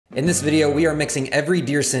In this video, we are mixing every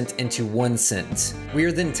deer scent into one scent. We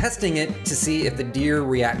are then testing it to see if the deer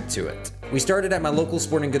react to it. We started at my local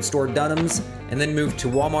sporting goods store, Dunham's, and then moved to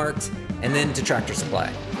Walmart, and then to Tractor Supply.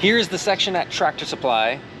 Here's the section at Tractor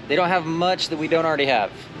Supply. They don't have much that we don't already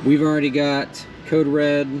have. We've already got Code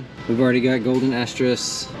Red. We've already got Golden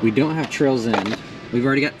Estrus. We don't have Trails End. We've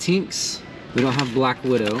already got Tinks. We don't have Black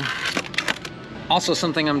Widow. Also,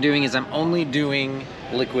 something I'm doing is I'm only doing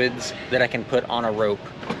liquids that I can put on a rope.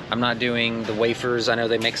 I'm not doing the wafers. I know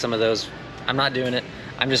they make some of those. I'm not doing it.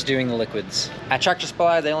 I'm just doing the liquids. At Tractor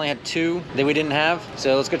Supply, they only had 2 that we didn't have.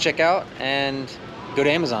 So let's go check out and go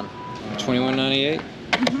to Amazon. $21.98.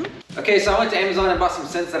 Okay, so I went to Amazon and bought some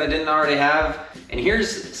scents that I didn't already have. And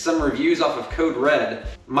here's some reviews off of Code Red.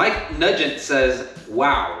 Mike Nugent says,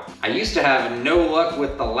 wow, I used to have no luck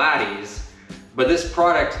with the laddies, but this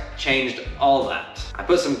product changed all that. I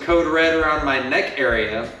put some Code Red around my neck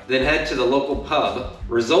area, then head to the local pub.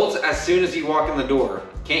 Results as soon as you walk in the door.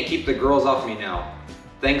 Can't keep the girls off me now.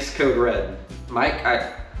 Thanks, Code Red. Mike,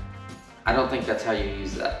 I don't think that's how you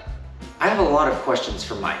use that. I have a lot of questions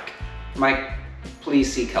for Mike. Mike,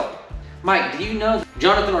 please seek help. Mike, do you know?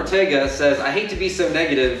 Jonathan Ortega says, I hate to be so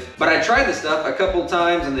negative, but I tried this stuff a couple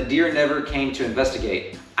times and the deer never came to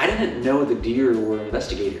investigate. I didn't know the deer were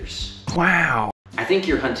investigators. Wow. I think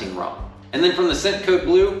you're hunting wrong. And then from the Scent Code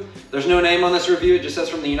Blue, there's no name on this review, it just says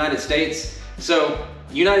from the United States. So,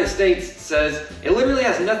 United States says, it literally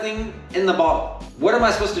has nothing in the bottle. What am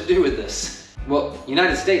I supposed to do with this? Well,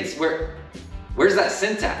 United States, where's that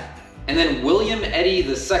scent at? And then William Eddy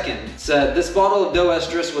II said, this bottle of Doe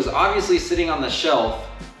Estrus was obviously sitting on the shelf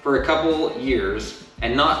for a couple years,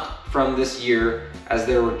 and not from this year, as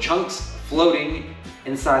there were chunks floating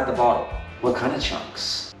inside the bottle. What kind of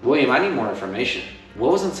chunks? William, I need more information.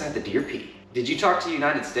 What was inside the deer pee? Did you talk to the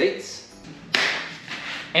United States?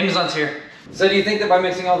 Amazon's here. So do you think that by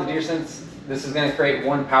mixing all the deer scents, this is gonna create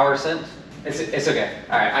one power scent? It's okay.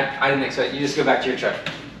 All right, I didn't expect, you just go back to your truck.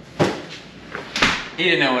 He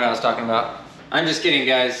didn't know what I was talking about. I'm just kidding,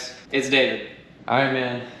 guys. It's David. All right,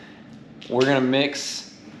 man. We're gonna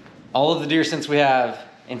mix all of the deer scents we have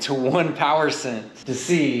into one power scent to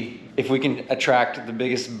see if we can attract the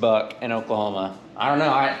biggest buck in Oklahoma. I don't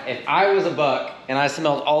know, if I was a buck and I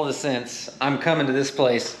smelled all the scents, I'm coming to this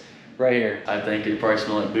place right here. I think it probably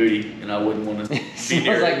smells like booty, and I wouldn't want to be Smells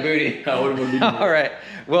near like it. booty. I wouldn't want to be near All right,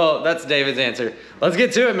 well, that's David's answer. Let's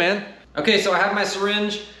get to it, man. Okay, so I have my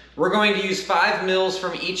syringe. We're going to use 5 mils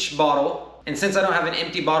from each bottle. And since I don't have an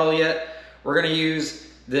empty bottle yet, we're gonna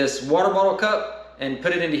use this water bottle cup and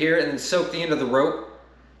put it into here and then soak the end of the rope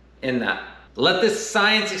in that. Let this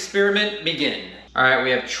science experiment begin. All right,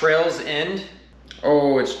 we have Trails End.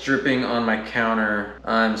 Oh, it's dripping on my counter.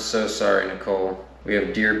 I'm so sorry, Nicole. We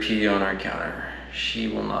have deer pee on our counter. She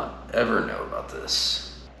will not ever know about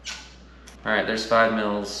this. All right, there's 5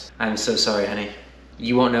 mils. I'm so sorry, honey.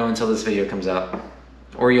 You won't know until this video comes out.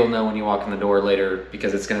 Or you'll know when you walk in the door later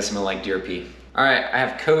because it's gonna smell like deer pee. All right, I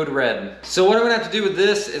have Code Red. So what I'm gonna have to do with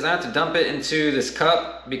this is I have to dump it into this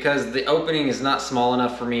cup because the opening is not small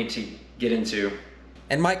enough for me to get into.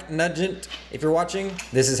 And Mike Nugent, if you're watching,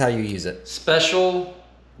 this is how you use it. Special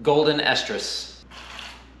Golden Estrus.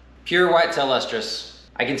 Pure Whitetail Estrus.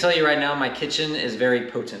 I can tell you right now, my kitchen is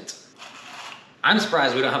very potent. I'm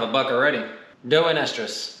surprised we don't have a buck already. Doe and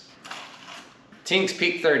Estrus. Tinks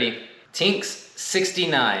Peak 30. Tinks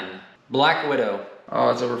 69. Black Widow. Oh,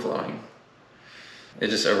 it's overflowing. It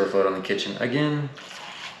just overflowed on the kitchen again.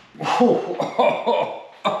 Woo!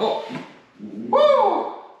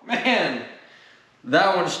 Man,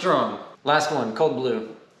 that one's strong. Last one, Cold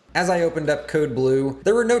Blue. As I opened up Code Blue,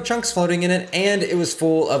 there were no chunks floating in it and it was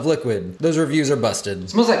full of liquid. Those reviews are busted. It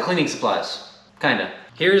smells like cleaning supplies, kinda.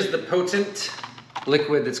 Here's the potent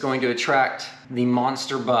liquid that's going to attract the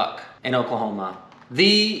monster buck in Oklahoma.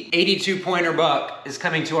 The 82 pointer buck is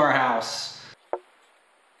coming to our house.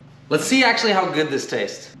 Let's see actually how good this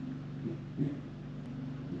tastes.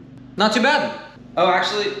 Not too bad. Oh,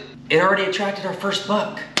 actually, it already attracted our first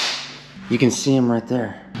buck. You can see him right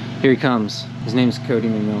there. Here he comes. His name's Cody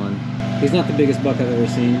McMillan. He's not the biggest buck I've ever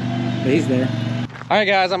seen, but he's there. All right,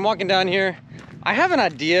 guys, I'm walking down here. I have an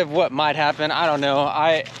idea of what might happen. I don't know.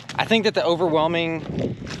 I think that the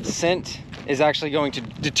overwhelming scent is actually going to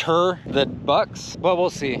deter the bucks, but we'll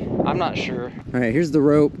see. I'm not sure. All right, here's the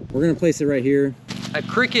rope. We're gonna place it right here. A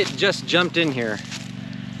cricket just jumped in here.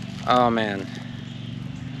 Oh man,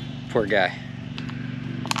 poor guy.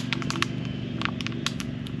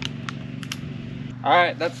 All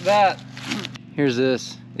right, that's that. Here's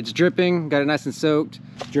this. It's dripping, got it nice and soaked.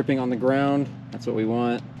 Dripping on the ground, that's what we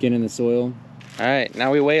want. Get in the soil. All right,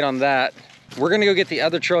 now we wait on that we're gonna go get the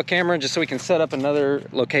other trail camera just so we can set up another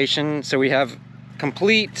location so we have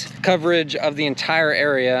complete coverage of the entire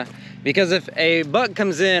area. Because if a buck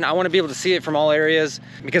comes in, I want to be able to see it from all areas,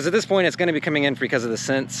 because at this point it's going to be coming in because of the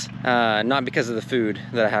scents, not because of the food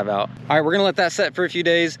that I have out. All right, we're going to let that set for a few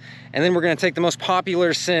days, and then we're going to take the most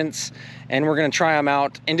popular scents and we're going to try them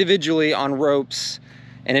out individually on ropes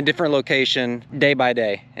in a different location day by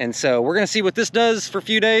day. And so we're going to see what this does for a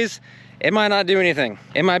few days. It might not do anything.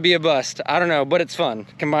 It might be a bust. I don't know, but it's fun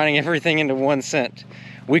combining everything into one scent.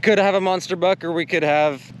 We could have a monster buck or we could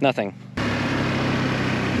have nothing.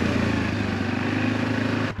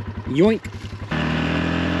 Yoink.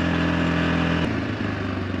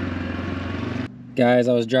 Guys,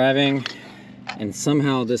 I was driving and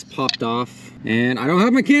somehow this popped off and I don't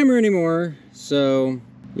have my camera anymore. So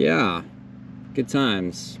yeah, good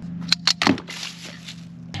times.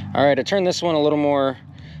 All right, I turned this one a little more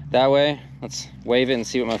that way. Let's wave it and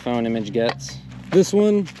see what my phone image gets. This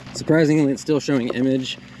one, surprisingly, it's still showing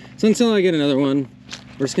image. So until I get another one,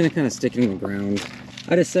 we're just gonna kind of stick it in the ground.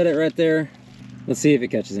 I just set it right there. Let's see if it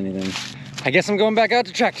catches anything. I guess I'm going back out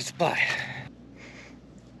to Tractor Supply.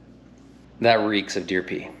 That reeks of deer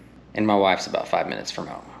pee. And my wife's about 5 minutes from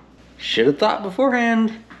home. Should have thought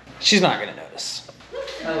beforehand. She's not gonna notice.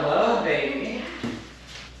 Hello, baby.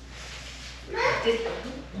 Did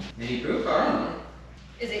he poop? I don't know.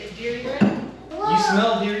 Is it deer urine? You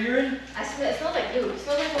smell deer urine? It smells like you. It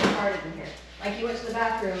smells like it farted in here. Like you went to the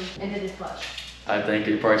bathroom and did his flush. I think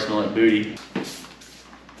it probably smell like booty.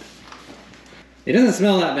 It doesn't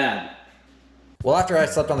smell that bad. Well, after I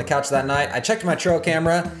slept on the couch that night, I checked my trail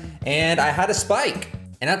camera and I had a spike.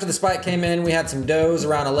 And after the spike came in, we had some does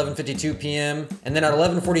around 11:52 p.m. And then at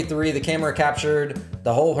 11:43, the camera captured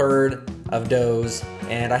the whole herd of does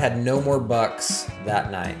and I had no more bucks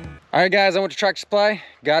that night. All right, guys, I went to Tractor Supply,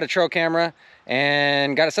 got a trail camera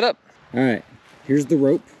and got it set up. All right, here's the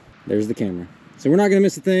rope. There's the camera. So we're not gonna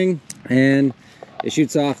miss a thing and it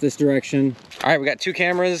shoots off this direction. All right, we got 2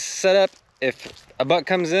 cameras set up. If a buck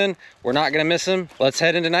comes in, we're not gonna miss him. Let's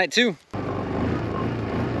head into night 2.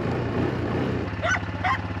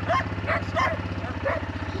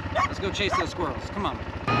 Let's go chase those squirrels, come on.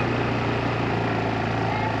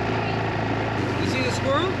 You see the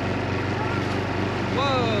squirrel?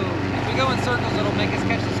 Whoa, if we go in circles, it'll make us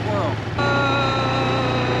catch the squirrel.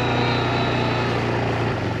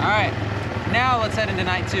 All right, now let's head into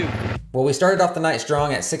night 2. Well, we started off the night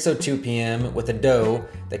strong at 6:02 p.m. with a doe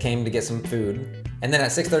that came to get some food. And then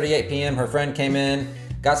at 6:38 p.m. her friend came in,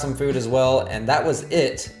 got some food as well, and that was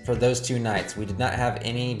it for those 2 nights. We did not have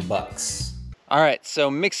any bucks. All right,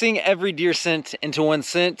 so mixing every deer scent into one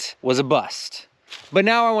scent was a bust. But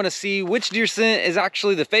now I wanna see which deer scent is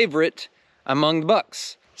actually the favorite among the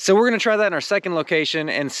bucks. So we're gonna try that in our second location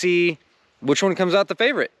and see which one comes out the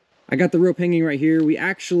favorite. I got the rope hanging right here. We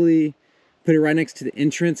actually put it right next to the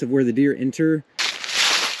entrance of where the deer enter.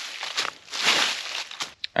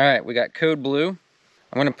 All right, we got Code Blue.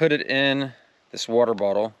 I'm gonna put it in this water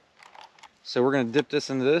bottle. So we're gonna dip this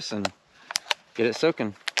into this and get it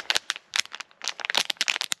soaking.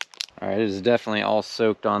 All right, it is definitely all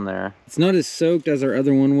soaked on there. It's not as soaked as our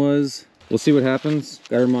other one was. We'll see what happens.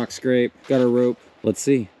 Got our mock scrape, got our rope. Let's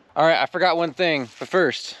see. All right, I forgot one thing, but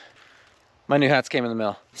first, my new hats came in the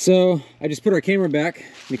mail. So I just put our camera back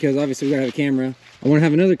because obviously we gotta have a camera. I wanna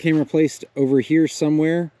have another camera placed over here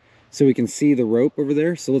somewhere so we can see the rope over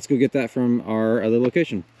there. So let's go get that from our other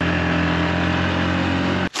location.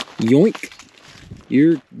 Yoink.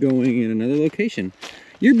 You're going in another location.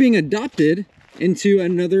 You're being adopted into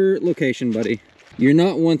another location, buddy. You're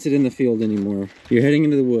not wanted in the field anymore. You're heading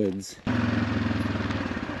into the woods.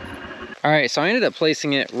 All right, so I ended up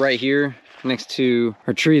placing it right here next to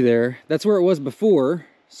our tree there. That's where it was before,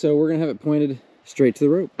 so we're gonna have it pointed straight to the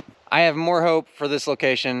rope. I have more hope for this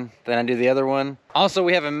location than I do the other one. Also,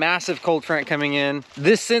 we have a massive cold front coming in.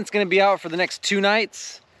 This scent's gonna be out for the next 2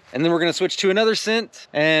 nights, and then we're gonna switch to another scent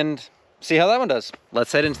and see how that one does.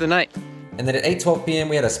 Let's head into the night. And then at 8:12 p.m.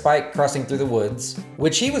 we had a spike crossing through the woods,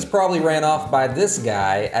 which he was probably ran off by this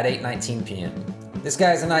guy at 8:19 p.m. This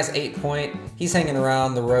guy's a nice 8-point. He's hanging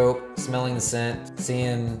around the rope, smelling the scent,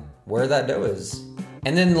 seeing where that doe is.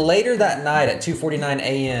 And then later that night at 2:49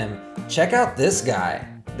 a.m., check out this guy.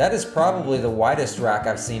 That is probably the widest rack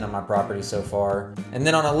I've seen on my property so far. And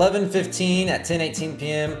then on 11:15 at 10:18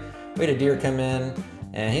 p.m., we had a deer come in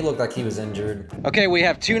and he looked like he was injured. Okay, we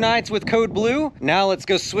have 2 nights with Code Blue. Now let's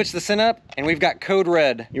go switch the scent up and we've got Code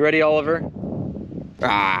Red. You ready, Oliver?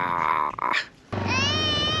 Ah.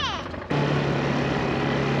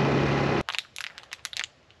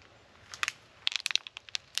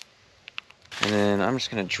 And then I'm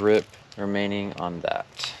just gonna drip the remaining on that.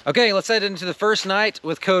 Okay, let's head into the first night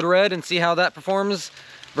with Code Red and see how that performs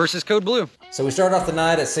versus Code Blue. So we started off the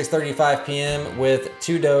night at 6:35 p.m. with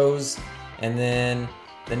 2 does, and then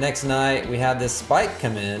the next night we had this Spike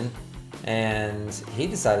come in, and he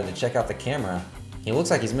decided to check out the camera. He looks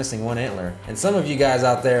like he's missing 1 antler, and some of you guys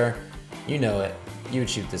out there, you know it. You would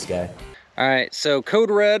shoot this guy. All right, so Code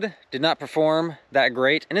Red did not perform that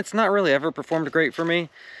great, and it's not really ever performed great for me,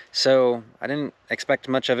 so I didn't expect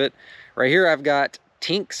much of it. Right here I've got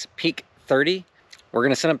Tinks Peak 30. We're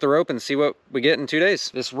gonna set up the rope and see what we get in 2 days.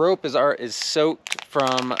 This rope is soaked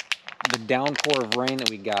from the downpour of rain that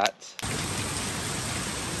we got.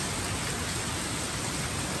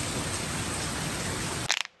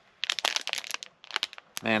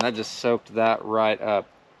 Man, I just soaked that right up.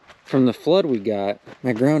 From the flood we got,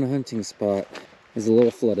 my ground hunting spot is a little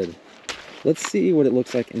flooded. Let's see what it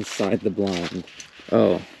looks like inside the blind.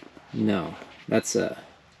 Oh, no, that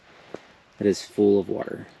is full of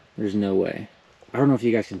water. There's no way. I don't know if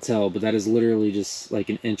you guys can tell, but that is literally just like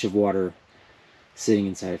an inch of water sitting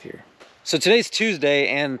inside of here. So today's Tuesday,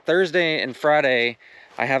 and Thursday and Friday,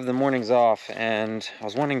 I have the mornings off, and I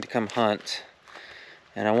was wanting to come hunt,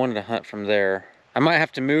 and I wanted to hunt from there. I might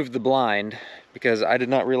have to move the blind because I did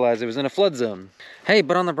not realize it was in a flood zone. Hey,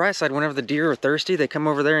 but on the bright side, whenever the deer are thirsty, they come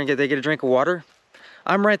over there and they get a drink of water.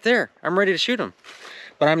 I'm right there. I'm ready to shoot them,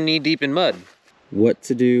 but I'm knee deep in mud. What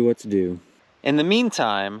to do, what to do. In the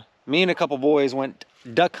meantime, me and a couple boys went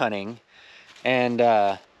duck hunting, and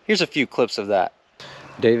here's a few clips of that.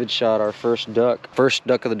 David shot our first duck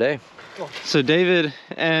of the day. So David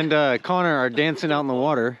and Connor are dancing out in the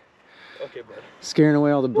water. Okay, bud. Scaring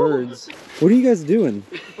away all the birds. What are you guys doing?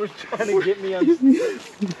 We're trying to get me on.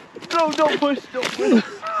 No, don't push, don't push.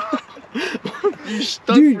 You're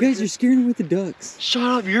stuck. Dude, guys, you're scaring away the ducks. Shut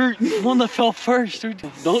up, you're the one that fell first, dude.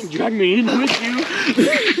 Don't drag me in with you.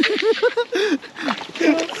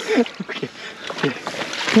 Okay.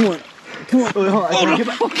 Come on. Come on. Wait, hold on. I gotta get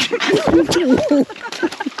back.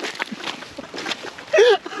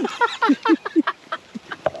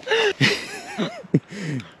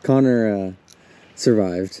 Connor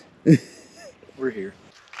survived. We're here.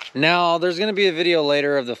 Now, there's going to be a video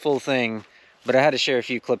later of the full thing, but I had to share a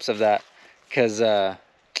few clips of that because it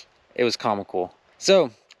was comical.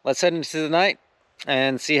 So, let's head into the night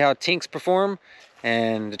and see how Tinks perform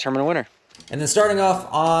and determine a winner. And then starting off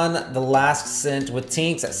on the last scent with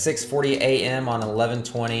Tinks at 6:40 a.m. on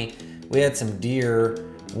 11:20, we had some deer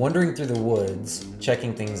wandering through the woods,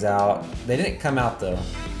 checking things out. They didn't come out though,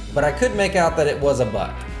 but I could make out that it was a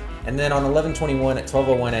buck. And then on 11:21 at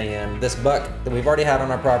 12:01 a.m., this buck that we've already had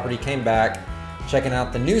on our property came back, checking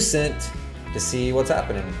out the new scent to see what's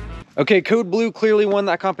happening. Okay, Code Blue clearly won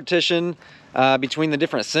that competition between the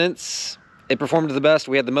different scents. It performed the best.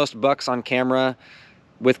 We had the most bucks on camera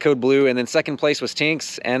with Code Blue, and then second place was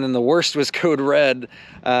Tinks, and then the worst was Code Red.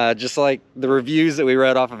 Just like the reviews that we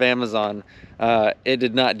read off of Amazon, it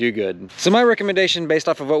did not do good. So my recommendation based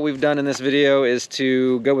off of what we've done in this video is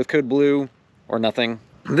to go with Code Blue or nothing.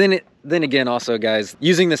 Then again, also guys,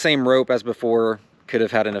 using the same rope as before could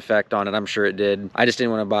have had an effect on it. I'm sure it did. I just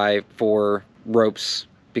didn't want to buy 4 ropes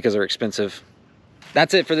because they're expensive.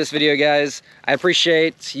 That's it for this video, guys. I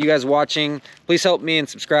appreciate you guys watching. Please help me and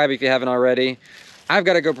subscribe if you haven't already. I've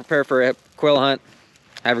got to go prepare for a quail hunt.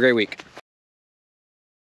 Have a great week.